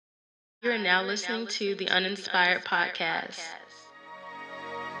You are now listening to the Uninspired Podcast.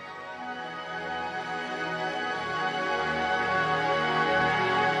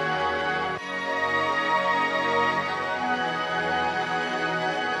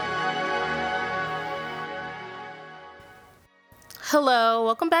 Hello,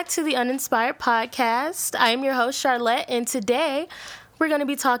 welcome back to the Uninspired Podcast. I am your host, Charlotte, and today we're going to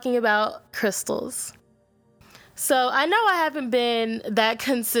be talking about crystals. So I know I haven't been that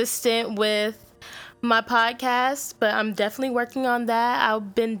consistent with my podcast, but I'm definitely working on that.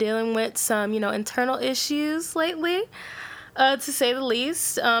 I've been dealing with some, internal issues lately, to say the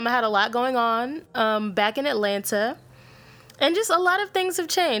least. I had a lot going on back in Atlanta, and just a lot of things have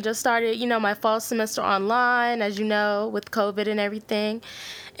changed. I started, my fall semester online, as you know, with COVID and everything.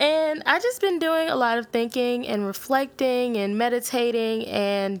 And I just been doing a lot of thinking and reflecting and meditating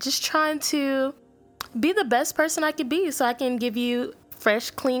and just trying to be the best person I could be so I can give you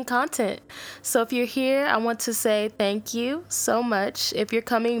fresh, clean content. So if you're here, I want to say thank you so much. If you're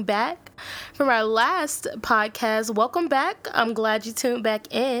coming back from our last podcast, welcome back. I'm glad you tuned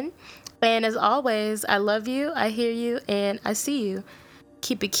back in. And as always, I love you, I hear you, and I see you.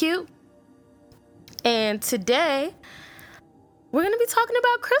 Keep it cute. And today, we're going to be talking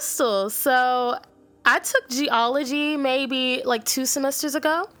about crystals. So I took geology maybe like 2 semesters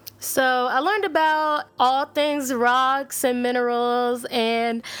ago. So I learned about all things rocks and minerals,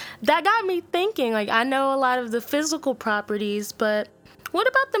 and that got me thinking. Like, I know a lot of the physical properties, but what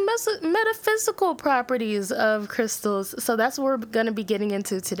about the metaphysical properties of crystals? So that's what we're going to be getting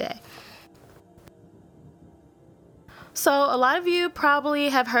into today. So a lot of you probably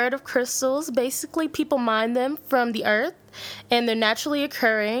have heard of crystals. Basically, people mine them from the earth, and they're naturally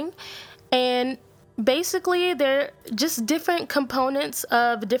occurring. And basically, they're just different components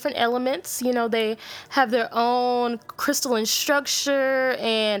of different elements. They have their own crystalline structure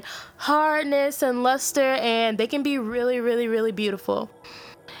and hardness and luster, and they can be really, really, really beautiful.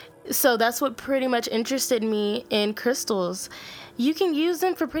 So that's what pretty much interested me in crystals. You can use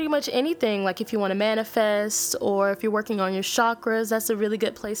them for pretty much anything, like if you want to manifest or if you're working on your chakras, that's a really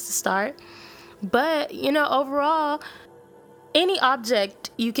good place to start. But, overall, any object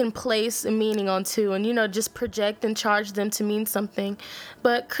you can place a meaning onto and, just project and charge them to mean something.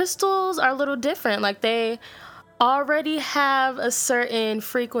 But crystals are a little different. Like, they already have a certain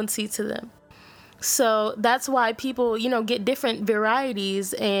frequency to them. So that's why people, get different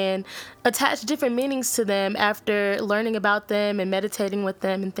varieties and attach different meanings to them after learning about them and meditating with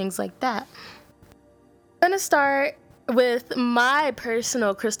them and things like that. I'm going to start with my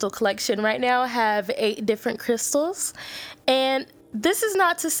personal crystal collection. Right now I have 8 different crystals, and this is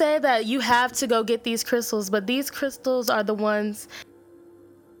not to say that you have to go get these crystals, but these crystals are the ones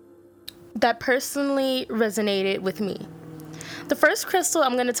that personally resonated with me. The first crystal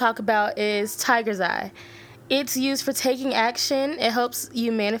I'm going to talk about is Tiger's Eye. It's used for taking action. It helps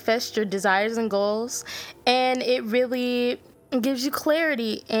you manifest your desires and goals, and it really gives you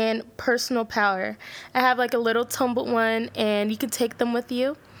clarity and personal power. I have like a little tumbled one, and you can take them with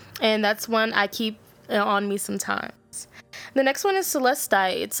you, and that's one I keep on me sometimes. The next one is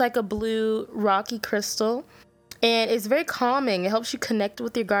Celestite. It's like a blue rocky crystal, and it's very calming. It helps you connect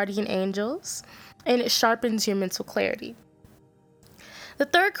with your guardian angels, and it sharpens your mental clarity. The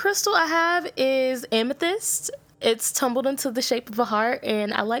third crystal I have is amethyst. It's tumbled into the shape of a heart,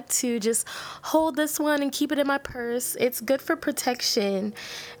 and I like to just hold this one and keep it in my purse. It's good for protection,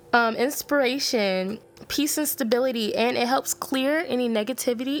 inspiration, peace and stability, and it helps clear any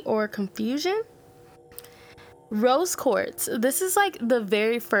negativity or confusion. Rose quartz. This is like the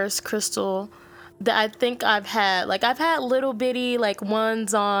very first crystal that I think I've had. Like, I've had little bitty like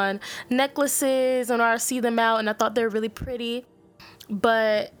ones on necklaces, and I see them out and I thought they're really pretty.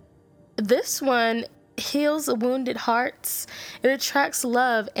 But this one heals wounded hearts, it attracts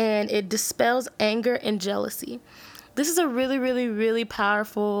love, and it dispels anger and jealousy. This is a really, really, really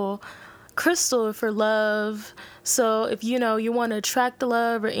powerful crystal for love. So if you want to attract the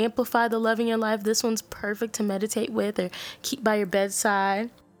love or amplify the love in your life, this one's perfect to meditate with or keep by your bedside.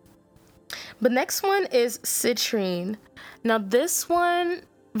 But next one is citrine. Now this one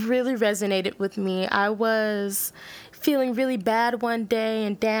really resonated with me. I was feeling really bad one day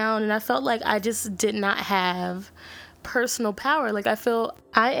and down, and I felt like I just did not have personal power. Like, I feel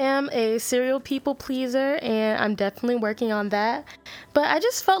I am a serial people pleaser, and I'm definitely working on that. But I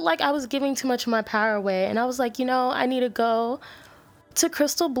just felt like I was giving too much of my power away, and I was like, I need to go to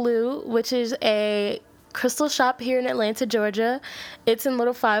Crystal Blue, which is a crystal shop here in Atlanta, Georgia. It's in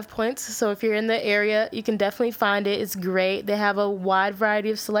Little Five Points, so if you're in the area, you can definitely find it. It's great. They have a wide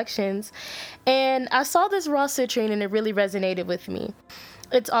variety of selections. And I saw this raw citrine, and it really resonated with me.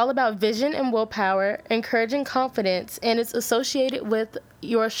 It's all about vision and willpower, encouraging confidence, and it's associated with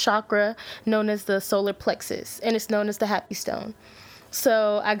your chakra known as the solar plexus, and it's known as the happy stone.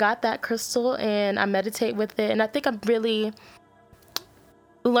 So I got that crystal and I meditate with it, and I think I'm really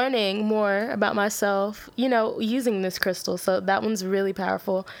learning more about myself, using this crystal. So that one's really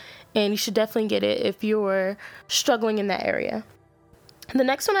powerful, and you should definitely get it if you're struggling in that area. The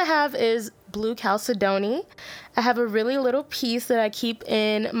next one I have is blue chalcedony. I have a really little piece that I keep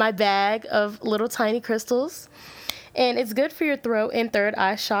in my bag of little tiny crystals, and it's good for your throat and third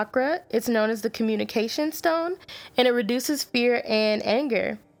eye chakra. It's known as the communication stone, and it reduces fear and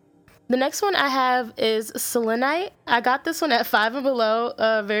anger. The next one I have is selenite. I got this one at Five and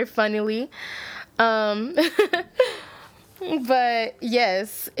Below, very funnily. But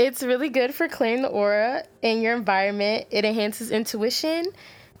yes, it's really good for clearing the aura in your environment. It enhances intuition,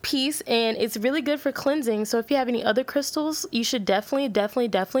 peace, and it's really good for cleansing. So if you have any other crystals, you should definitely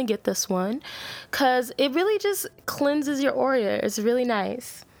get this one, because it really just cleanses your aura. It's really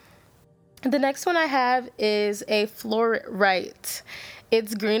nice. The next one I have is a fluorite.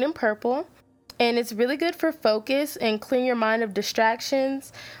 It's green and purple, and it's really good for focus and clearing your mind of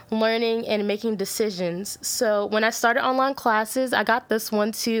distractions, learning, and making decisions. So when I started online classes, I got this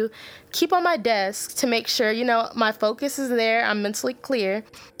one to keep on my desk to make sure, my focus is there, I'm mentally clear,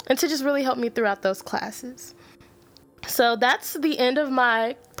 and to just really help me throughout those classes. So that's the end of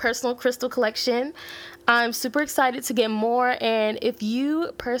my personal crystal collection. I'm super excited to get more, and if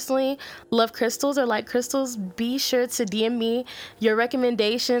you personally love crystals or like crystals, be sure to DM me your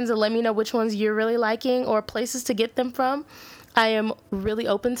recommendations and let me know which ones you're really liking or places to get them from. I am really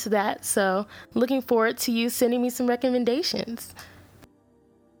open to that, so looking forward to you sending me some recommendations.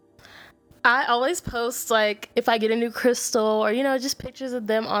 I always post, if I get a new crystal or, just pictures of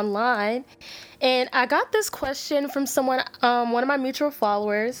them online. And I got this question from someone, one of my mutual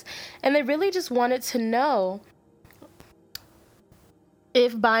followers, and they really just wanted to know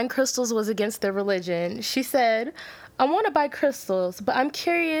if buying crystals was against their religion. She said, I want to buy crystals, but I'm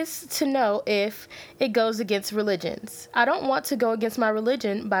curious to know if it goes against religions. I don't want to go against my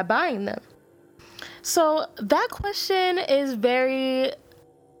religion by buying them. So that question is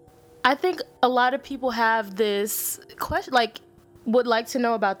I think a lot of people have this question, would like to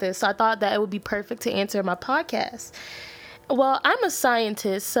know about this. So I thought that it would be perfect to answer in my podcast. Well, I'm a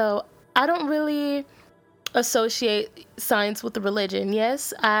scientist, so I don't really associate science with the religion.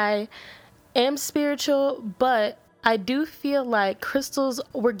 Yes, I am spiritual, but I do feel like crystals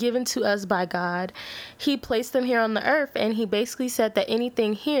were given to us by God. He placed them here on the earth, and he basically said that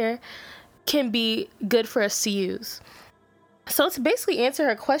anything here can be good for us to use. So to basically answer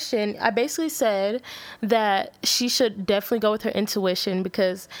her question, I basically said that she should definitely go with her intuition,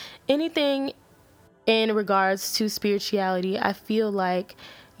 because anything in regards to spirituality, I feel like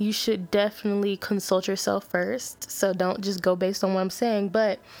you should definitely consult yourself first. So don't just go based on what I'm saying.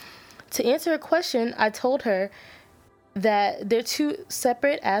 But to answer her question, I told her that they're two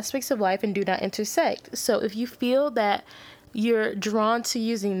separate aspects of life and do not intersect. So if you feel that you're drawn to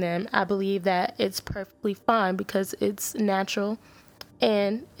using them, I believe that it's perfectly fine, because it's natural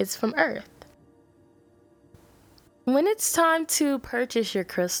and it's from Earth. When it's time to purchase your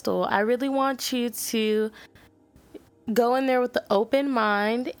crystal, I really want you to go in there with the open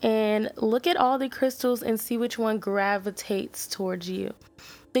mind and look at all the crystals and see which one gravitates towards you.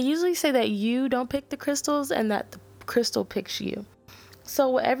 They usually say that you don't pick the crystals and that the crystal picks you. So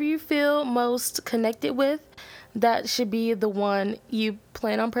whatever you feel most connected with, that should be the one you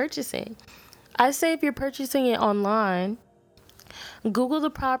plan on purchasing. I say if you're purchasing it online, Google the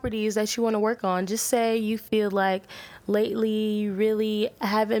properties that you want to work on. Just say you feel like lately you really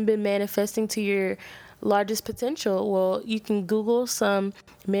haven't been manifesting to your largest potential. Well, you can Google some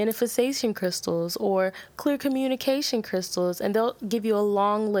manifestation crystals or clear communication crystals, and they'll give you a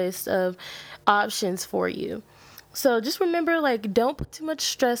long list of options for you. So just remember, don't put too much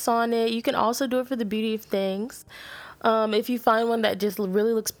stress on it. You can also do it for the beauty of things. If you find one that just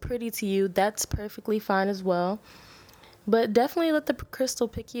really looks pretty to you, that's perfectly fine as well. But definitely let the crystal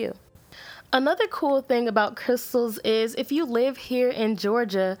pick you. Another cool thing about crystals is if you live here in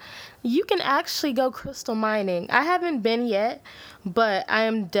Georgia, you can actually go crystal mining. I haven't been yet, but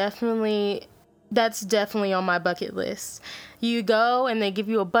that's definitely on my bucket list. You go and they give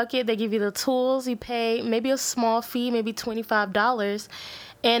you a bucket, they give you the tools, you pay maybe a small fee, maybe $25,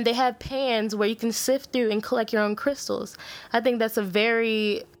 and they have pans where you can sift through and collect your own crystals. I think that's a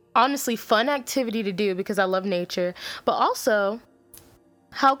very, honestly, fun activity to do because I love nature. But also,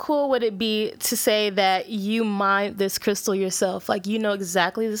 how cool would it be to say that you mined this crystal yourself? You know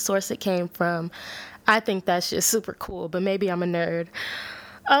exactly the source it came from. I think that's just super cool, but maybe I'm a nerd.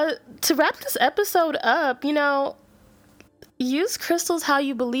 To wrap this episode up, use crystals how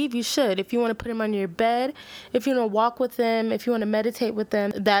you believe you should. If you want to put them on your bed, if you want to walk with them, if you want to meditate with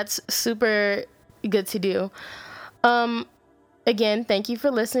them, that's super good to do. Again, thank you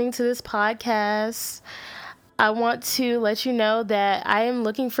for listening to this podcast. I want to let you know that I am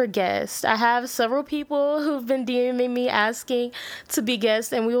looking for guests. I have several people who've been DMing me asking to be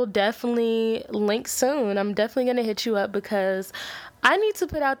guests, and we will definitely link soon. I'm definitely going to hit you up because I need to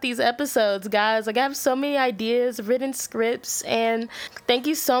put out these episodes, guys. Like, I have so many ideas, written scripts, and thank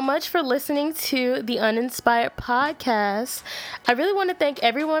you so much for listening to the Uninspired Podcast. I really want to thank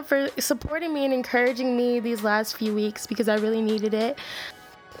everyone for supporting me and encouraging me these last few weeks because I really needed it.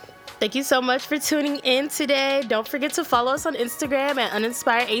 Thank you so much for tuning in today. Don't forget to follow us on Instagram at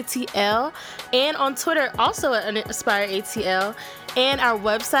UninspiredATL and on Twitter also at UninspiredATL and our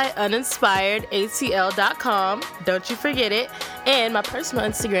website uninspiredatl.com. Don't you forget it. And my personal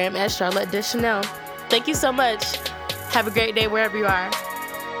Instagram at Charlotte Deschanel. Thank you so much. Have a great day wherever you are.